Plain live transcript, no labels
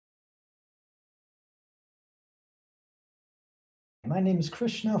My name is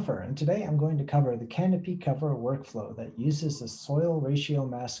Chris Schnaufer, and today I'm going to cover the Canopy cover workflow that uses the soil ratio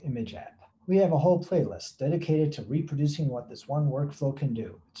mask image app. We have a whole playlist dedicated to reproducing what this one workflow can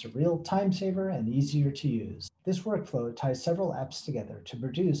do. It's a real time saver and easier to use. This workflow ties several apps together to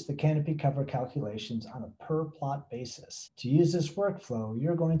produce the Canopy cover calculations on a per plot basis. To use this workflow,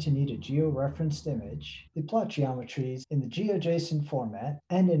 you're going to need a geo-referenced image, the plot geometries in the GeoJSON format,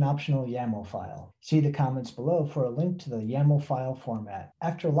 and an optional YAML file. See the comments below for a link to the YAML file format.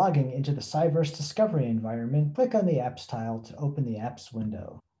 After logging into the CyVerse discovery environment, click on the Apps tile to open the Apps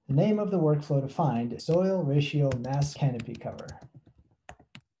window. The name of the workflow to find is Soil Ratio Mask Canopy Cover.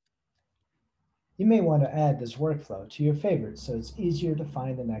 You may want to add this workflow to your favorites so it's easier to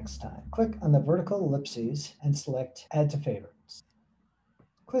find the next time. Click on the vertical ellipses and select Add to Favorites.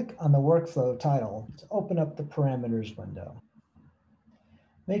 Click on the workflow title to open up the parameters window.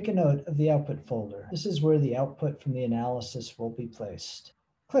 Make a note of the output folder. This is where the output from the analysis will be placed.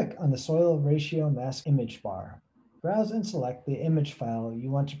 Click on the Soil Ratio Mask image bar. Browse and select the image file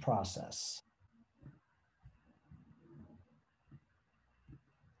you want to process.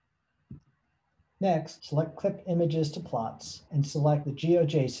 Next, select Clip Images to Plots and select the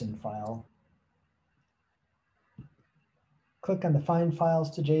GeoJSON file. Click on the Find Files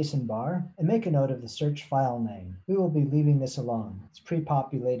to JSON bar and make a note of the search file name. We will be leaving this alone. It's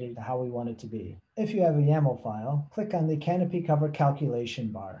pre-populated how we want it to be. If you have a YAML file, click on the Canopy Cover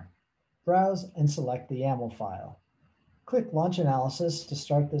Calculation bar. Browse and select the YAML file. Click Launch Analysis to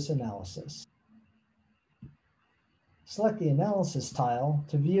start this analysis. Select the Analysis tile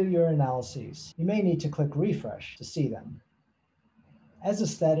to view your analyses. You may need to click Refresh to see them. As the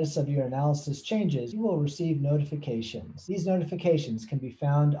status of your analysis changes, you will receive notifications. These notifications can be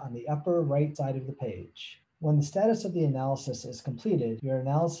found on the upper right side of the page. When the status of the analysis is completed, your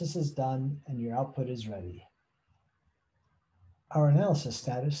analysis is done and your output is ready. Our analysis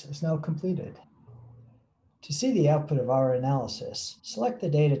status is now completed. To see the output of our analysis, select the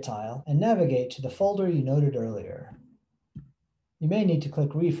Data tile and navigate to the folder you noted earlier. You may need to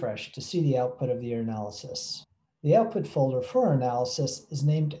click Refresh to see the output of your analysis. The output folder for our analysis is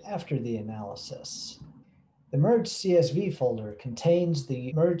named after the analysis. The merged CSV folder contains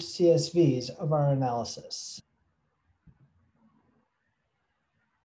the merged CSVs of our analysis.